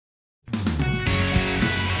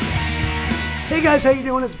Hey guys, how you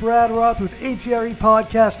doing? It's Brad Roth with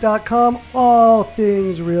ATREpodcast.com, all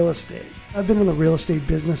things real estate. I've been in the real estate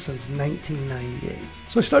business since 1998.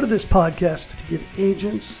 So I started this podcast to give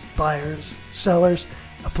agents, buyers, sellers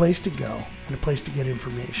a place to go and a place to get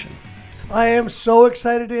information. I am so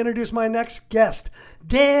excited to introduce my next guest.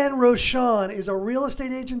 Dan Rochon is a real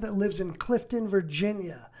estate agent that lives in Clifton,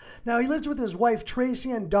 Virginia. Now, he lives with his wife,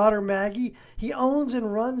 Tracy, and daughter, Maggie. He owns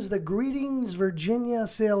and runs the Greetings Virginia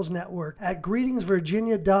Sales Network at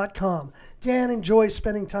greetingsvirginia.com. Dan enjoys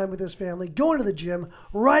spending time with his family, going to the gym,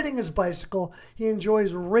 riding his bicycle. He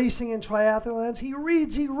enjoys racing in triathlons. He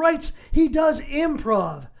reads, he writes, he does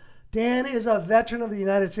improv. Dan is a veteran of the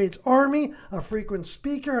United States Army, a frequent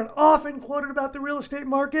speaker, and often quoted about the real estate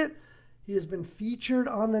market. He has been featured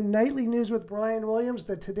on the Nightly News with Brian Williams,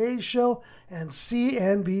 the Today Show, and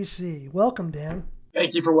CNBC. Welcome, Dan.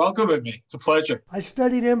 Thank you for welcoming me. It's a pleasure. I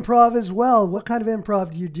studied improv as well. What kind of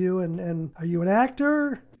improv do you do, and are you an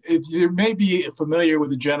actor? If you may be familiar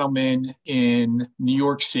with a gentleman in New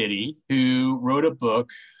York City who wrote a book,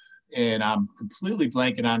 and I'm completely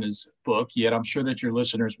blanking on his book, yet I'm sure that your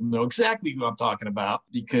listeners will know exactly who I'm talking about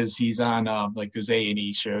because he's on like those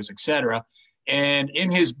A&E shows, etc. And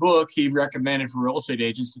in his book, he recommended for real estate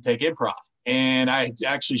agents to take improv. And I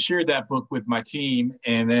actually shared that book with my team.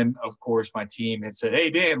 And then, of course, my team had said,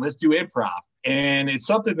 hey, Dan, let's do improv. And it's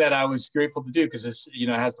something that I was grateful to do because it's, it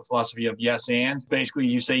has the philosophy of yes and. Basically,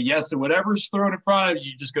 you say yes to whatever's thrown in front of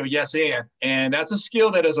you, you just go yes and. And that's a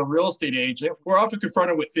skill that as a real estate agent, we're often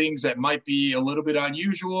confronted with things that might be a little bit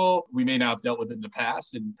unusual. We may not have dealt with it in the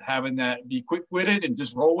past. And having that be quick-witted and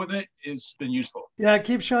just roll with it has been useful. Yeah, it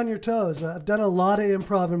keeps you on your toes. I've done a lot of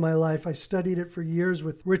improv in my life. I studied it for years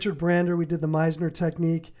with Richard Brander. We did the Meisner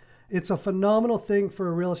technique. It's a phenomenal thing for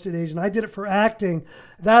a real estate agent. I did it for acting.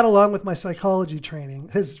 That, along with my psychology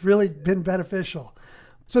training, has really been beneficial.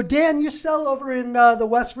 So, Dan, you sell over in the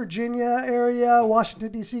West Virginia area,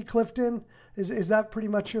 Washington, D.C., Clifton. Is that pretty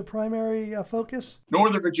much your primary focus?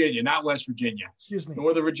 Northern Virginia, not West Virginia. Excuse me.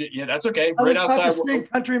 Northern Virginia. Yeah, that's okay. I right was about outside. to sing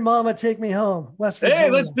Country Mama, Take Me Home, West Virginia.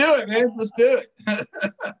 Hey, let's do it, man. Let's do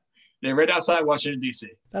it. Yeah, right outside Washington, D.C.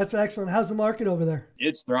 That's excellent. How's the market over there?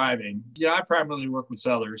 It's thriving. I primarily work with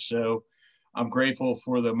sellers, so I'm grateful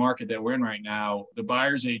for the market that we're in right now. The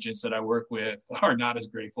buyer's agents that I work with are not as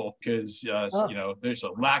grateful because, there's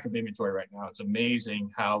a lack of inventory right now. It's amazing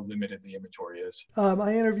how limited the inventory is.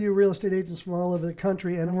 I interview real estate agents from all over the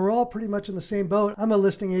country, and we're all pretty much in the same boat. I'm a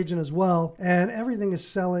listing agent as well, and everything is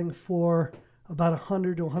selling for about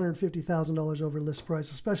 $100,000 to $150,000 over list price,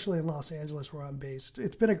 especially in Los Angeles where I'm based.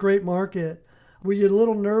 It's been a great market. Were you a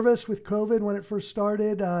little nervous with COVID when it first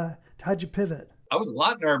started? How'd you pivot? I was a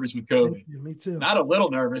lot nervous with COVID. Me too. Not a little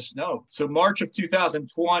nervous, no. So March of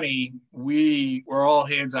 2020, we were all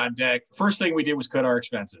hands on deck. First thing we did was cut our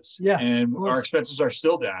expenses. Yeah. And our expenses are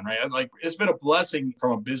still down, right? It's been a blessing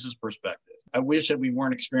from a business perspective. I wish that we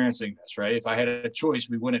weren't experiencing this, right? If I had a choice,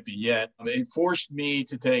 we wouldn't be yet. It forced me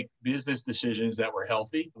to take business decisions that were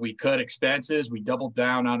healthy. We cut expenses. We tripled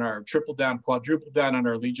down, quadrupled down on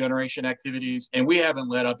our lead generation activities, and we haven't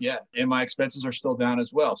let up yet. And my expenses are still down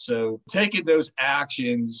as well. So taking those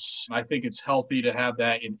actions, I think it's healthy to have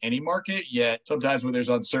that in any market, yet sometimes when there's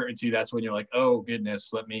uncertainty, that's when you're like, oh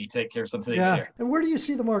goodness, let me take care of some things here. And where do you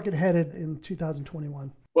see the market headed in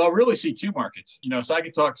 2021? Well, I really see two markets, so I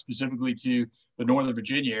could talk specifically to the Northern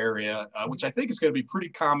Virginia area, which I think is going to be pretty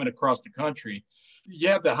common across the country. You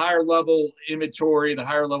have the higher level inventory, the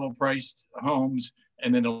higher level priced homes,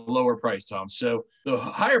 and then the lower priced homes. So the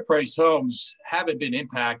higher priced homes haven't been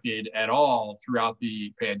impacted at all throughout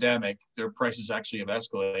the pandemic. Their prices actually have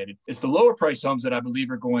escalated. It's the lower priced homes that I believe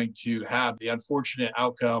are going to have the unfortunate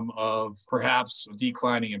outcome of perhaps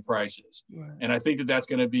declining in prices. Right. And I think that that's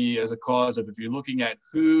going to be as a cause of, if you're looking at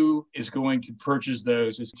who is going to purchase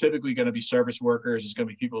those, it's typically going to be service workers. It's going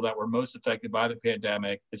to be people that were most affected by the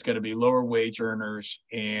pandemic. It's going to be lower wage earners,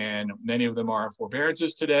 and many of them are on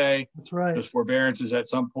forbearances today. That's right. Those forbearances at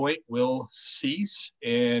some point will cease.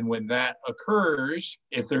 And when that occurs,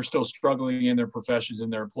 if they're still struggling in their professions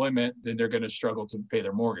and their employment, then they're going to struggle to pay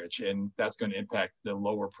their mortgage. And that's going to impact the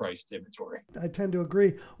lower priced inventory. I tend to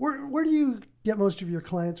agree. Where do you get most of your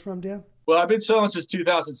clients from, Dan? Well, I've been selling since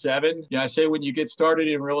 2007. I say when you get started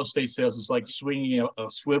in real estate sales, it's like swinging a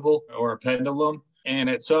swivel or a pendulum.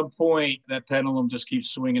 And at some point, that pendulum just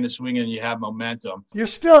keeps swinging and swinging, and you have momentum. You're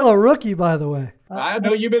still a rookie, by the way. I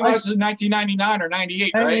know you've been licensed in 1999 or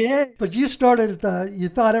 98, right? But you started you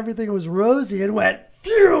thought everything was rosy and went,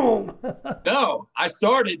 fume. No, I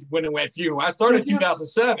started when it went fume. I started in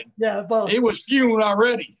 2007. Yeah, both. It was fume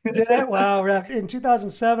already. Did it? Wow. In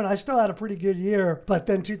 2007, I still had a pretty good year, but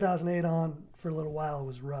then 2008 on, for a little while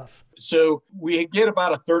was rough. So we get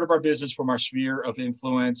about a third of our business from our sphere of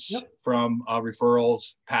influence, from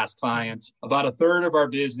referrals, past clients. About a third of our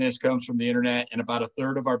business comes from the internet, and about a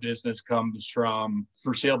third of our business comes from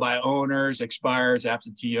for sale by owners, expires,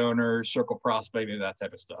 absentee owners, circle prospecting, that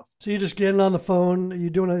type of stuff. So you're just getting on the phone. Are you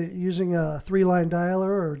using a 3-line dialer,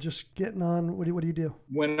 or just getting on? What do you do?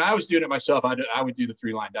 When I was doing it myself, I would do the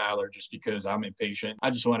 3-line dialer just because I'm impatient. I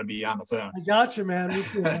just want to be on the phone. I got you, man. Me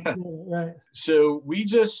too. Right. So we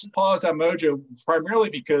just paused on Mojo primarily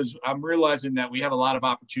because I'm realizing that we have a lot of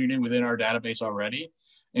opportunity within our database already.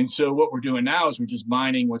 And so what we're doing now is we're just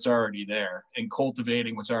mining what's already there and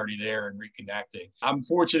cultivating what's already there and reconnecting. I'm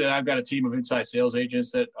fortunate I've got a team of inside sales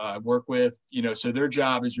agents that I work with, so their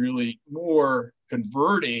job is really more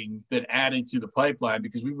converting than adding to the pipeline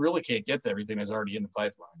because we really can't get to everything that's already in the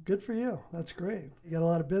pipeline. Good for you. That's great. You got a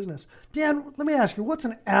lot of business. Dan, let me ask you, what's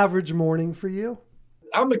an average morning for you?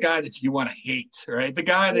 I'm the guy that you want to hate, right? The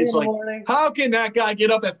guy that's like, how can that guy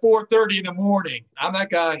get up at 4:30 in the morning? I'm that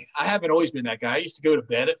guy. I haven't always been that guy. I used to go to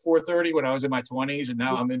bed at 4:30 when I was in my 20s, and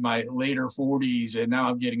now I'm in my later 40s, and now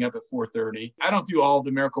I'm getting up at 4:30. I don't do all of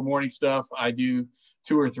the miracle morning stuff. I do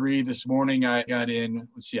 2 or 3 this morning. I got in,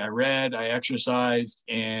 I read, I exercised,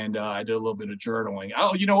 and I did a little bit of journaling.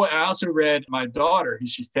 Oh, you know what? I also read my daughter,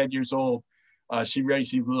 she's 10 years old. She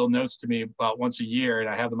writes these little notes to me about once a year, and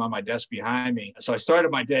I have them on my desk behind me. So I started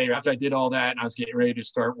my day after I did all that, and I was getting ready to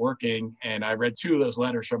start working, and I read 2 of those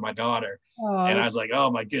letters from my daughter, and I was like, oh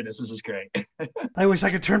my goodness, this is great. I wish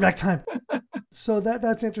I could turn back time. So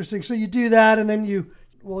that's interesting. So you do that, and then you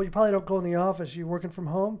probably don't go in the office. You're working from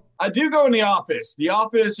home? I do go in the office. The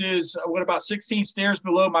office is about 16 stairs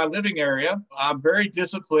below my living area. I'm very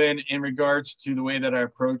disciplined in regards to the way that I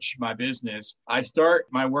approach my business. I start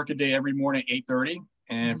my workaday every morning at 8:30.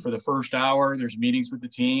 And for the first hour, there's meetings with the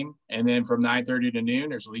team. And then from 9:30 to noon,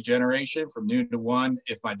 there's lead generation. From noon to 1,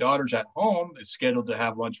 if my daughter's at home, it's scheduled to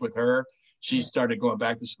have lunch with her. She's started going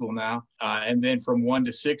back to school now. And then from 1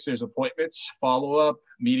 to 6, there's appointments, follow-up,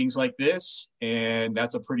 meetings like this. And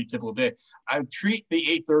that's a pretty typical day. I treat the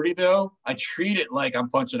 8:30 though, I treat it like I'm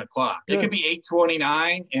punching a clock. It could be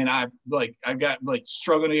 8:29 and I've got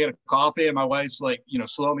struggling to get a coffee and my wife's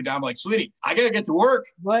slowing me down. I'm like, sweetie, I got to get to work.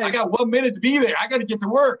 Right. I got 1 minute to be there. I got to get to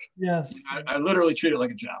work. Yes. I literally treat it like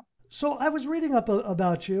a job. So I was reading up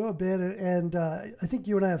about you a bit, and I think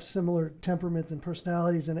you and I have similar temperaments and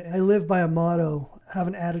personalities, and I live by a motto, have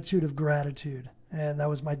an attitude of gratitude. And that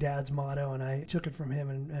was my dad's motto, and I took it from him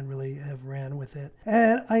and really have ran with it.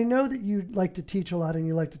 And I know that you like to teach a lot and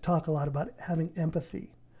you like to talk a lot about having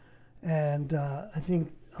empathy. And I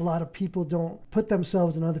think a lot of people don't put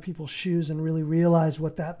themselves in other people's shoes and really realize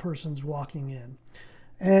what that person's walking in.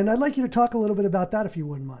 And I'd like you to talk a little bit about that if you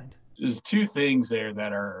wouldn't mind. There's 2 things there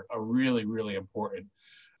that are really, really important.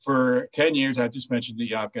 For 10 years, I just mentioned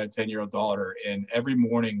that I've got a 10-year-old daughter, and every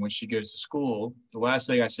morning when she goes to school, the last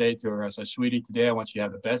thing I say to her, I say, sweetie, today I want you to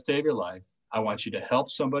have the best day of your life. I want you to help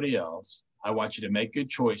somebody else. I want you to make good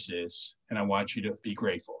choices, and I want you to be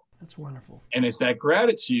grateful. That's wonderful. And it's that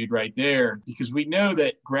gratitude right there, because we know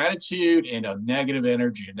that gratitude and a negative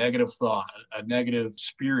energy, a negative thought, a negative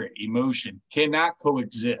spirit, emotion cannot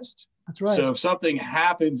coexist. That's right. So if something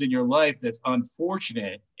happens in your life that's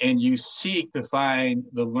unfortunate and you seek to find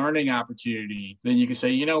the learning opportunity, then you can say,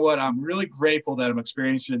 you know what, I'm really grateful that I'm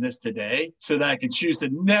experiencing this today so that I can choose to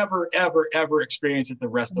never, ever, ever experience it the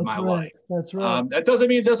rest of my life. That's right. That doesn't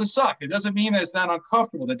mean it doesn't suck. It doesn't mean that it's not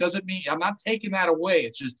uncomfortable. That doesn't mean I'm not taking that away.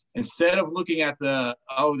 It's just instead of looking at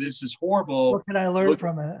this is horrible. What can I learn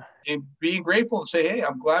from it? And being grateful to say, hey,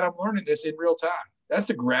 I'm glad I'm learning this in real time. That's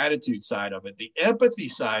the gratitude side of it. The empathy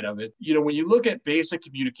side of it, when you look at basic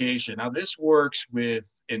communication, now this works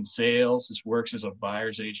in sales, this works as a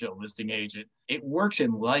buyer's agent, a listing agent. It works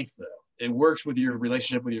in life though. It works with your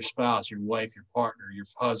relationship with your spouse, your wife, your partner, your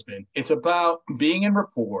husband. It's about being in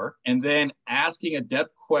rapport and then asking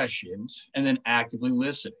adept questions and then actively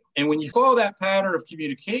listening. And when you follow that pattern of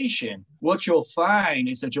communication, what you'll find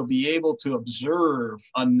is that you'll be able to observe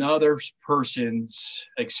another person's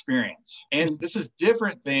experience. And this is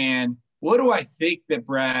different than, what do I think that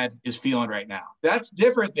Brad is feeling right now? That's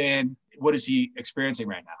different than, what is he experiencing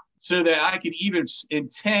right now? So that I can even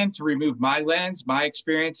intend to remove my lens, my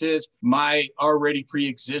experiences, my already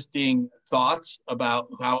pre-existing thoughts about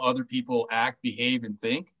how other people act, behave, and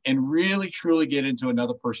think, and really, truly get into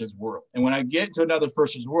another person's world. And when I get into another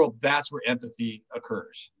person's world, that's where empathy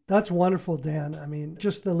occurs. That's wonderful, Dan. I mean,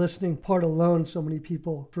 just the listening part alone, so many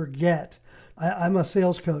people forget. I'm a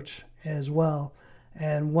sales coach as well.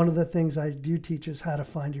 And one of the things I do teach is how to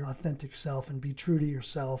find your authentic self and be true to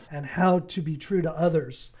yourself and how to be true to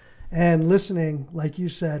others. and listening, like you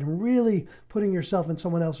said, and really putting yourself in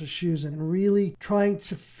someone else's shoes and really trying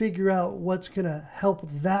to figure out what's going to help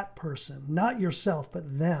that person, not yourself,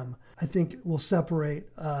 but them, I think will separate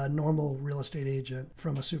a normal real estate agent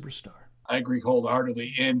from a superstar. I agree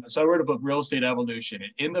wholeheartedly. And so I wrote a book, Real Estate Evolution.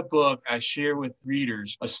 And in the book, I share with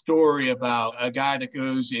readers a story about a guy that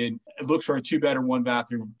goes in, looks for a 2-bedroom,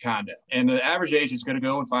 1-bathroom condo. And the average agent is going to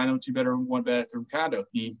go and find them a 2-bedroom, 1-bathroom condo.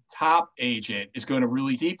 The top agent is going to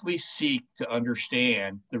really deeply seek to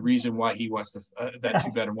understand the reason why he wants that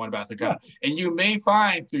 2-bedroom, 1-bathroom condo. And you may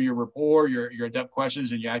find through your rapport, your in-depth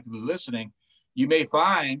questions, and your actively listening, you may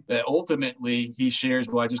find that ultimately he shares,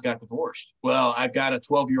 well, I just got divorced. Well, I've got a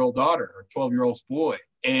 12-year-old daughter or 12-year-old boy,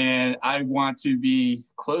 and I want to be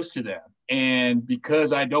close to them. And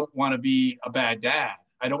because I don't want to be a bad dad,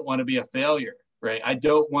 I don't want to be a failure, right? I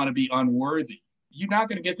don't want to be unworthy. You're not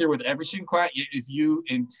going to get there with every single client. If you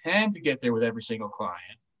intend to get there with every single client,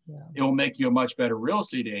 it will make you a much better real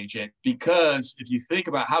estate agent, because if you think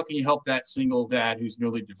about how can you help that single dad who's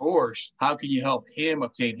newly divorced, how can you help him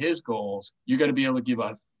obtain his goals, you're going to be able to give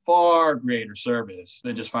a far greater service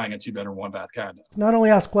than just finding a 2-bedroom, 1-bath condo. Not only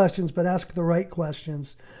ask questions, but ask the right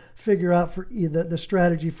questions. Figure out for the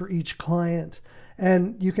strategy for each client.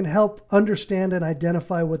 And you can help understand and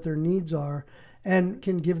identify what their needs are and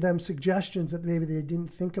can give them suggestions that maybe they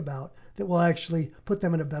didn't think about that will actually put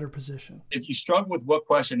them in a better position. If you struggle with what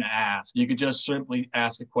question to ask, you could just simply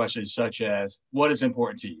ask a question such as, what is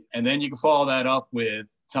important to you? And then you can follow that up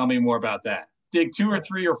with, tell me more about that. Dig 2 or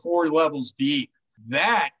 3 or 4 levels deep.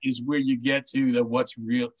 That is where you get to the what's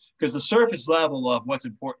real, because the surface level of what's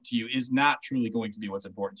important to you is not truly going to be what's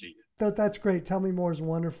important to you. That's great. Tell me more is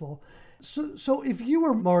wonderful. So if you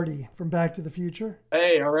were Marty from Back to the Future.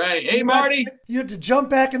 Hey, all right. Hey, Marty. You had to jump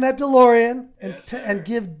back in that DeLorean Yes, and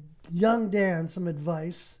give young Dan some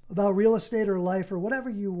advice about real estate or life or whatever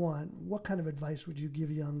you want. What kind of advice would you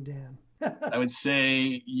give young Dan? I would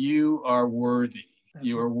say you are worthy.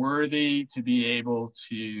 You are worthy to be able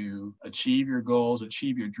to achieve your goals,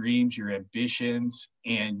 achieve your dreams, your ambitions,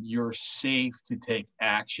 and you're safe to take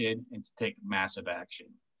action and to take massive action.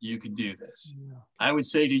 You can do this. Yeah. I would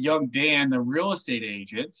say to young Dan, the real estate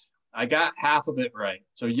agent, I got half of it right.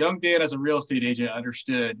 So young Dan as a real estate agent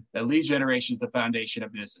understood that lead generation is the foundation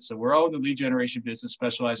of business. So we're all in the lead generation business,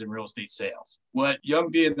 specialized in real estate sales. What young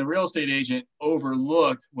Dan, the real estate agent,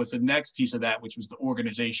 overlooked was the next piece of that, which was the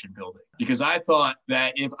organization building. Because I thought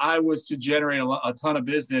that if I was to generate a ton of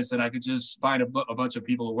business and I could just find a bunch of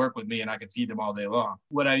people to work with me and I could feed them all day long.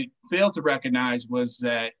 What I failed to recognize was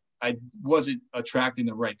that I wasn't attracting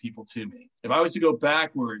the right people to me. If I was to go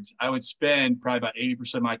backwards, I would spend probably about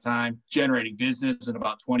 80% of my time generating business and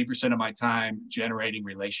about 20% of my time generating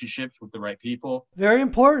relationships with the right people. Very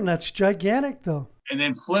important. That's gigantic, though. And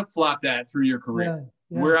then flip-flop that through your career. Yeah.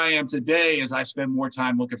 Yeah. Where I am today is I spend more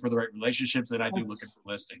time looking for the right relationships than I do looking for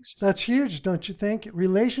listings. That's huge, don't you think?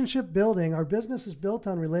 Relationship building. Our business is built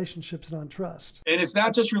on relationships and on trust. And it's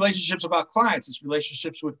not just relationships about clients. It's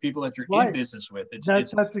relationships with people that you're in business with.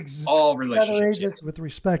 It's all relationships. Agents with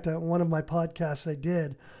respect. One of my podcasts I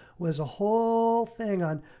did was a whole thing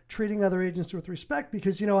on treating other agents with respect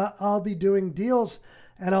because, I'll be doing deals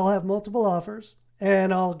and I'll have multiple offers.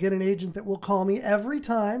 And I'll get an agent that will call me every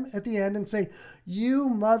time at the end and say, you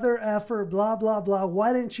mother effer, blah, blah, blah.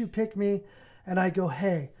 Why didn't you pick me? And I go,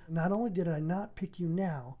 hey, not only did I not pick you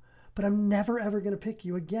now, but I'm never, ever going to pick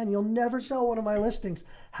you again. You'll never sell one of my listings.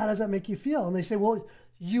 How does that make you feel? And they say, well,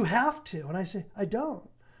 you have to. And I say, I don't,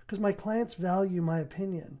 because my clients value my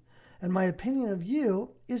opinion. And my opinion of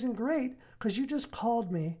you isn't great because you just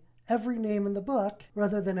called me every name in the book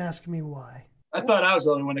rather than asking me why. I thought I was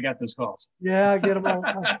the only one that got those calls. Yeah, I get them all the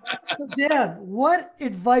time. So Dan, what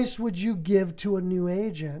advice would you give to a new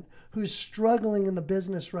agent who's struggling in the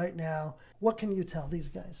business right now? What can you tell these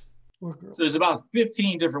guys or girls? So there's about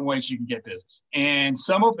 15 different ways you can get business. And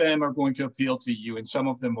some of them are going to appeal to you and some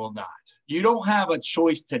of them will not. You don't have a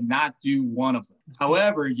choice to not do one of them.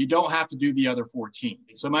 However, you don't have to do the other 14.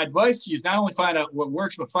 So my advice to you is not only find out what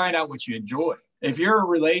works, but find out what you enjoy. If you're a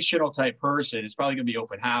relational type person, it's probably going to be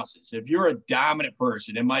open houses. If you're a dominant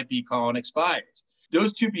person, it might be calling expires.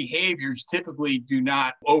 Those two behaviors typically do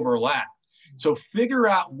not overlap. So figure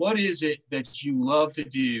out what is it that you love to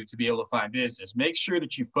do to be able to find business. Make sure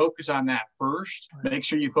that you focus on that first. Make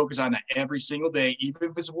sure you focus on that every single day, even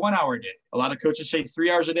if it's 1 hour a day. A lot of coaches say 3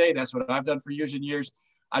 hours a day. That's what I've done for years and years.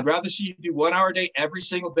 I'd rather see you do 1 hour a day every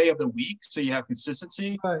single day of the week so you have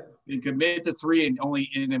consistency than commit to 3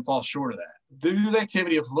 and then fall short of that. Do the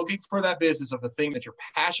activity of looking for that business of the thing that you're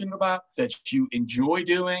passionate about, that you enjoy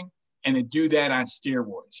doing, and then do that on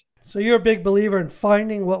steroids. So you're a big believer in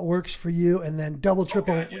finding what works for you and then double,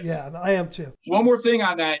 triple. Okay, yes. Yeah, I am too. One more thing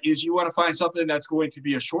on that is you want to find something that's going to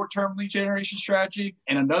be a short-term lead generation strategy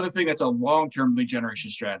and another thing that's a long-term lead generation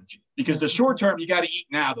strategy. Because the short-term, you got to eat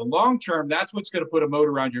now. The long-term, that's what's going to put a moat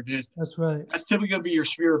around your business. That's right. That's typically going to be your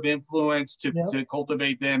sphere of influence to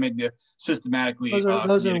cultivate them and to systematically Those are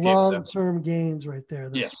long-term gains right there.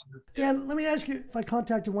 Yes. Dan, let me ask you, if I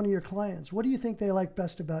contacted one of your clients, what do you think they like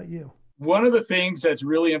best about you? One of the things that's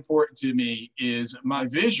really important to me is my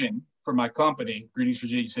vision for my company, Greetings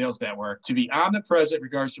Virginia Sales Network, to be omnipresent in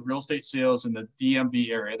regards to real estate sales in the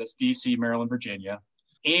DMV area, that's DC, Maryland, Virginia,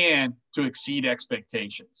 and to exceed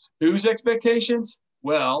expectations. Whose expectations?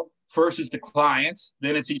 Well, first is the clients,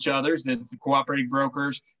 then it's each other's, then it's the cooperating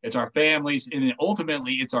brokers, it's our families, and then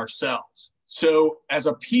ultimately it's ourselves. So as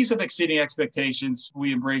a piece of exceeding expectations,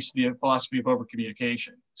 we embrace the philosophy of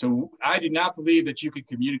over-communication. So I do not believe that you could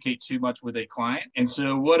communicate too much with a client. And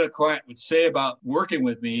so what a client would say about working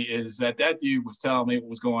with me is that dude was telling me what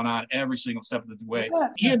was going on every single step of the way.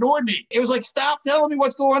 He annoyed me. It was like, stop telling me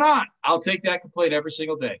what's going on. I'll take that complaint every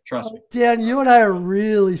single day. Trust me. Dan, you and I are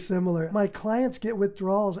really similar. My clients get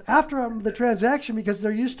withdrawals after the transaction because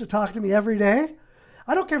they're used to talking to me every day.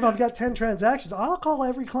 I don't care if I've got 10 transactions. I'll call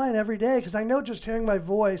every client every day because I know just hearing my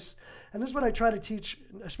voice, and this is what I try to teach,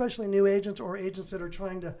 especially new agents or agents that are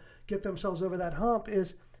trying to get themselves over that hump,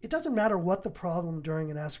 is it doesn't matter what the problem during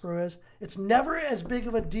an escrow is. It's never as big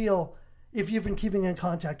of a deal if you've been keeping in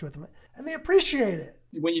contact with them. And they appreciate it.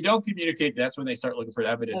 When you don't communicate, that's when they start looking for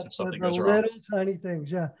evidence if something goes wrong. Little tiny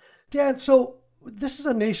things, yeah. Dan, so this is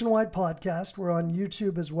a nationwide podcast. We're on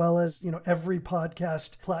YouTube as well as, every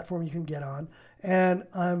podcast platform you can get on. And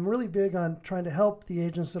I'm really big on trying to help the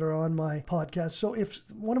agents that are on my podcast. So if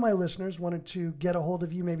one of my listeners wanted to get a hold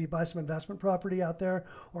of you, maybe buy some investment property out there,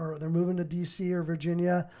 or they're moving to DC or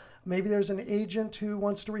Virginia, maybe there's an agent who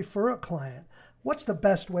wants to refer a client. What's the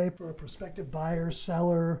best way for a prospective buyer,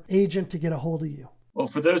 seller, agent to get a hold of you? Well,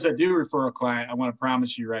 for those that do refer a client, I want to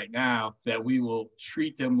promise you right now that we will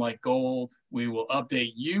treat them like gold. We will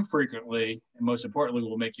update you frequently, and most importantly,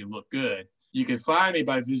 we'll make you look good. You can find me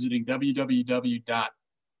by visiting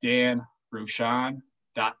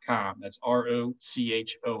www.danrochon.com. That's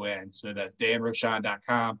ROCHON. So that's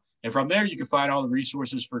danrochon.com. And from there, you can find all the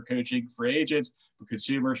resources for coaching for agents, for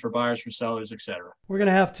consumers, for buyers, for sellers, etc. We're going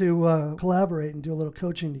to have to collaborate and do a little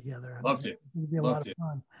coaching together. Love to. It'll be a lot of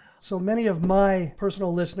fun. So many of my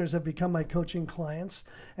personal listeners have become my coaching clients.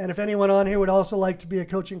 And if anyone on here would also like to be a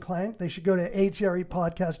coaching client, they should go to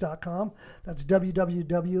atrepodcast.com. That's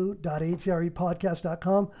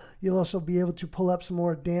www.atrepodcast.com. You'll also be able to pull up some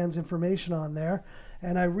more Dan's information on there.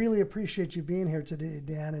 And I really appreciate you being here today,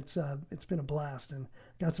 Dan. It's been a blast and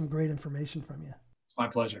got some great information from you. It's my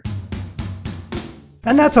pleasure.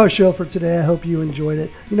 And that's our show for today. I hope you enjoyed it.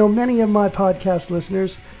 Many of my podcast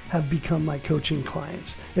listeners have become my coaching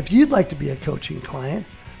clients. If you'd like to be a coaching client,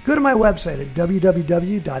 go to my website at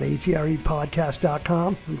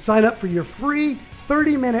www.atrepodcast.com and sign up for your free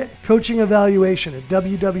 30-minute coaching evaluation at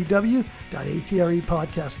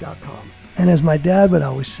www.atrepodcast.com. And as my dad would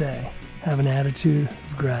always say, have an attitude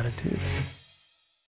of gratitude.